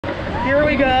Here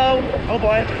we go. Oh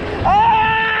boy.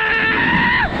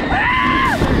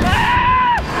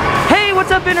 Hey,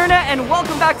 what's up internet, and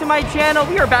welcome back to my channel.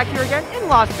 We are back here again in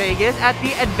Las Vegas at the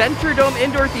Adventuredome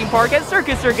indoor theme park at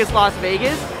Circus Circus Las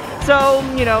Vegas. So,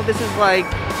 you know, this is like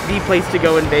the place to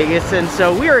go in Vegas, and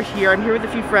so we are here. I'm here with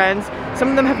a few friends. Some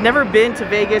of them have never been to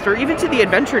Vegas or even to the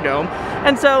Adventuredome,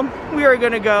 and so we are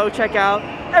gonna go check out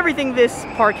everything this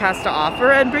park has to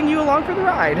offer and bring you along for the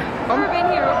ride. I've never been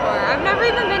here before. I've never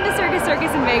even been to Circus Circus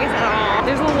in Vegas at all.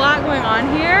 There's a lot going on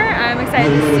here. I'm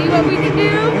excited to see what we can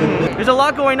do. There's a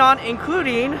lot going on,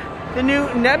 including the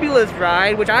new Nebula's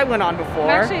ride, which I went on before.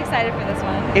 I'm actually excited for this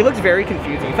one. It looks very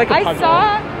confusing. It's like a puzzle.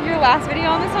 I saw your last video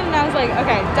on this one and I was like,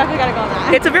 okay, definitely gotta go on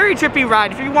that. It's a very trippy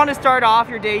ride. If you want to start off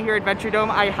your day here at Adventuredome,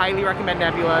 I highly recommend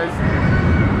Nebula's.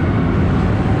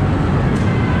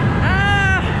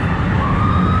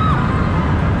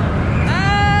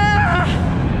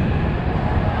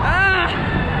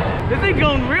 This thing's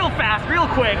going real fast, real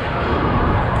quick.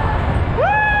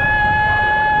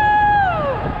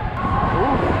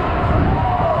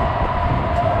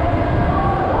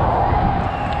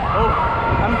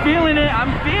 I'm feeling it,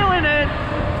 I'm feeling it.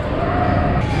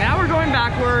 Now we're going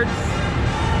backwards.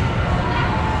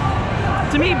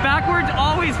 To me, backwards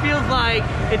always feels like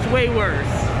it's way worse.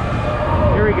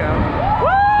 Here we go. Woo!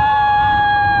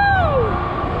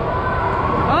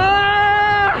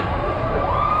 Ah!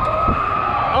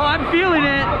 Oh, I'm feeling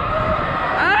it.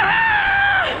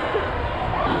 Ah!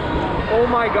 Oh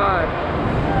my God.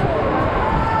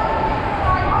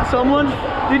 Someone,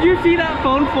 did you see that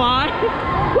phone fly?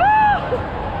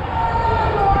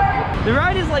 The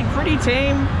ride is like pretty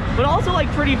tame, but also like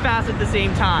pretty fast at the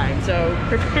same time. So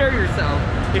prepare yourself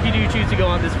if you do choose to go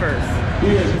on this first.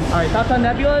 All right, thoughts on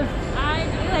Nebula's? I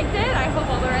really liked it. I hope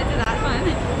all the rides are that fun.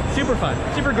 Super fun,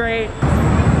 super great.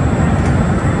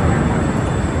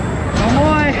 Oh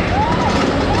boy.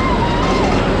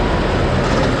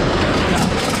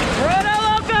 Roto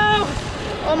Loco!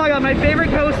 Oh my God, my favorite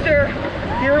coaster.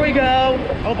 Here we go.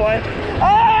 Oh boy.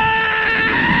 Oh!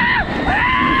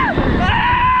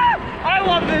 I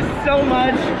love this so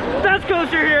much. Best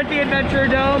coaster here at the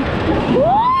Adventuredome. Woo!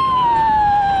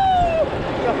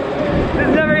 This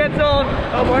never gets old.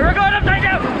 Oh boy, we're going upside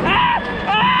down.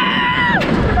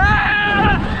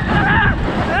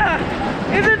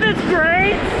 Isn't this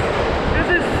great? This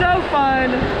is so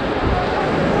fun.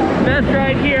 Best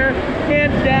ride here,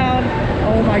 hands down.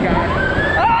 Oh my God.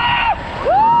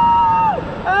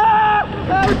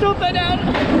 We're so upside down.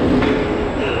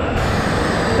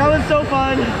 That was so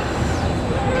fun.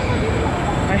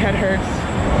 My head hurts.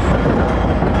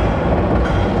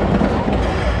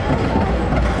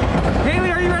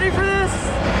 Haley, are you ready for this?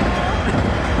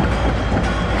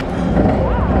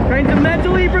 Trying to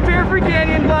mentally prepare for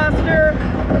Canyon Blaster.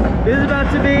 This is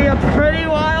about to be a pretty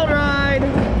wild ride.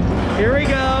 Here we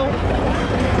go.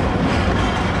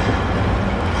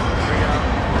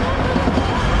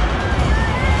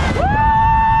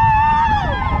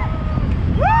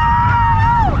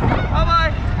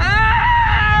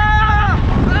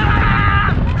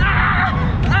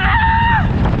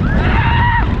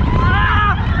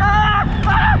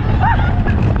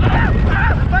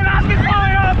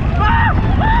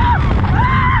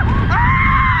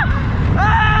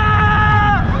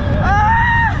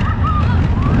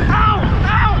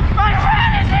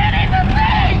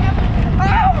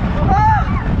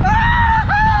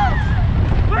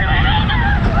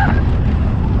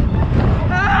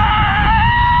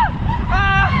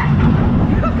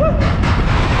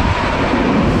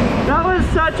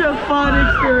 Fun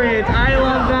experience. I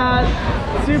love that.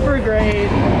 Super great.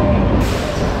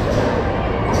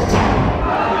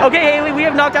 Okay, Haley, we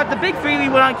have knocked out the big three. We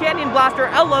went on Canyon Blaster,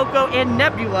 El Loco, and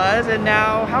Nebula's, and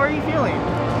now how are you feeling?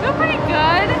 I feel pretty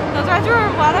good. Those rides were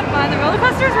a lot of fun. The roller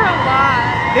coasters were a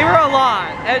lot. They were a lot.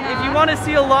 And if you want to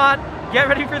see a lot, get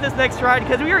ready for this next ride,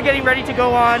 because we are getting ready to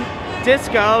go on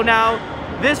Disco. Now,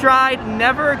 this ride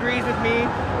never agrees with me.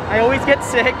 I always get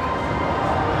sick.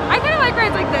 I kind of like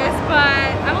rides like this,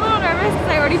 but I'm a little nervous because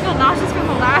I already feel nauseous from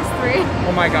the last three.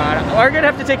 Oh my God. We're going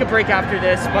to have to take a break after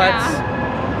this, but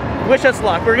wish us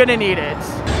luck. We're going to need it.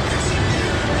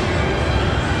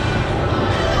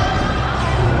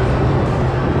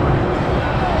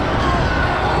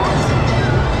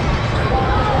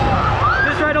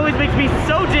 This ride always makes me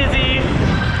so dizzy.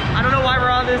 I don't know why we're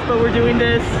on this, but we're doing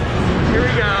this. Here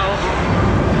we go.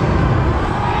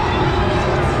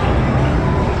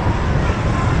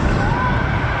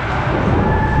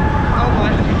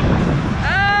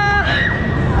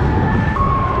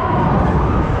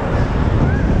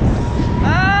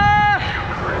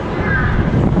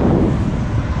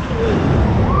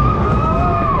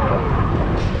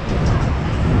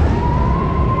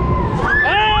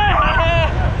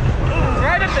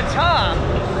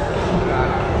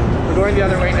 going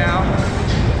the other way now. Oh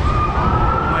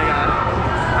my god.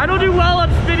 I don't do well on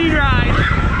spinning rides.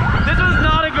 This was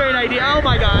not a great idea. Oh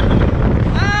my god.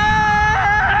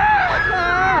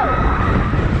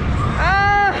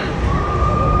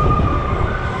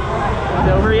 Is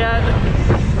it over yet?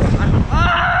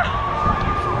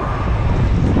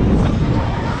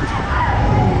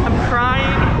 I'm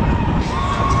crying.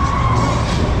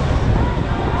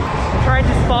 I'm trying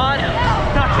to spot,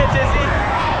 not get dizzy.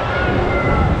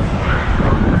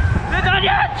 They're done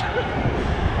yet!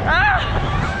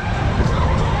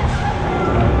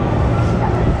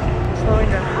 Slowing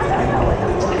down.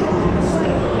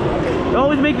 I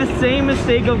always make the same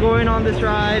mistake of going on this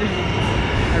ride.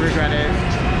 I regret it.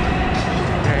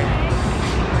 Okay.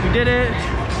 We did it.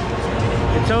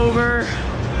 It's over.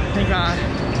 Thank God.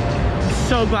 I'm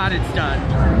so glad it's done.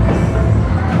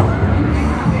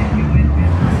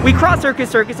 We crossed Circus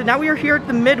Circus and now we are here at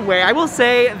the Midway. I will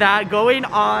say that going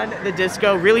on the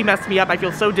disco really messed me up. I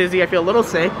feel so dizzy, I feel a little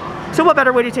sick. So what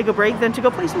better way to take a break than to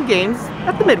go play some games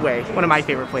at the Midway, one of my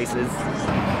favorite places.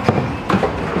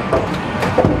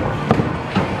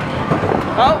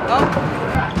 Oh.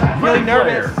 Really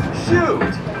nervous. Shoot!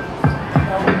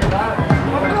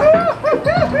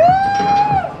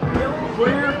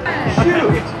 Clear.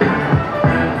 Shoot!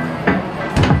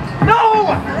 No!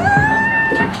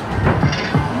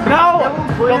 No!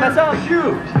 Don't mess up.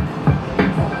 Shoot!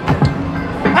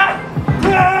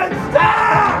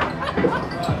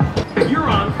 You're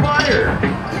on fire!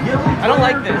 I don't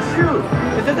like this. Shoot!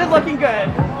 This isn't looking good.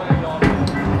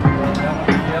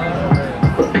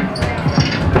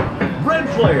 Red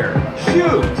player,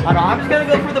 shoot! Hold on, I'm just gonna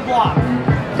go for the block.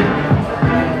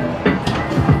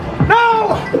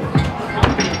 No!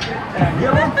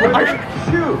 Yellow player,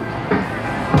 shoot!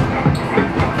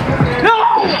 No!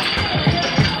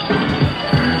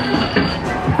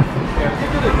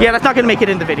 Yeah, that's not gonna make it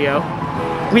in the video.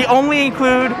 We only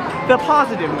include the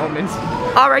positive moments.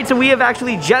 All right, so we have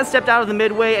actually just stepped out of the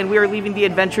Midway and we are leaving the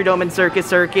Adventuredome and Circus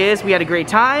Circus. We had a great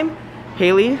time.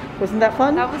 Haley, wasn't that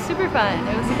fun? That was super fun.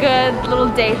 It was a good little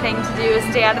day thing to do,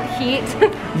 stay out of the heat.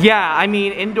 Yeah, I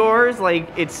mean, indoors, like,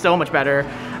 it's so much better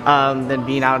than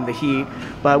being out in the heat.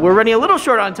 But we're running a little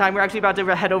short on time. We're actually about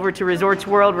to head over to Resorts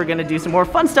World. We're gonna do some more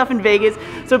fun stuff in Vegas.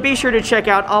 So be sure to check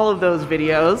out all of those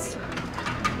videos.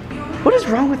 What is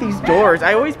wrong with these doors?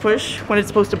 I always push when it's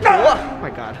supposed to pull. Oh my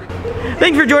God.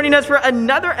 Thanks for joining us for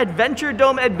another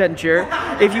Adventuredome adventure.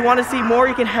 If you want to see more,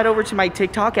 you can head over to my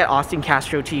TikTok at Austin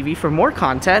Castro TV for more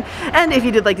content. And if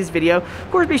you did like this video, of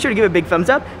course, be sure to give it a big thumbs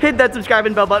up, hit that subscribe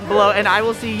and bell button below, and I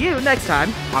will see you next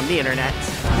time on the internet.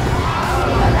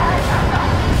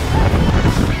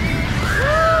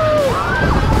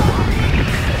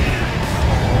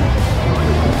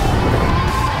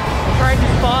 Trying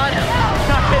to spot,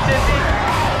 not get dizzy.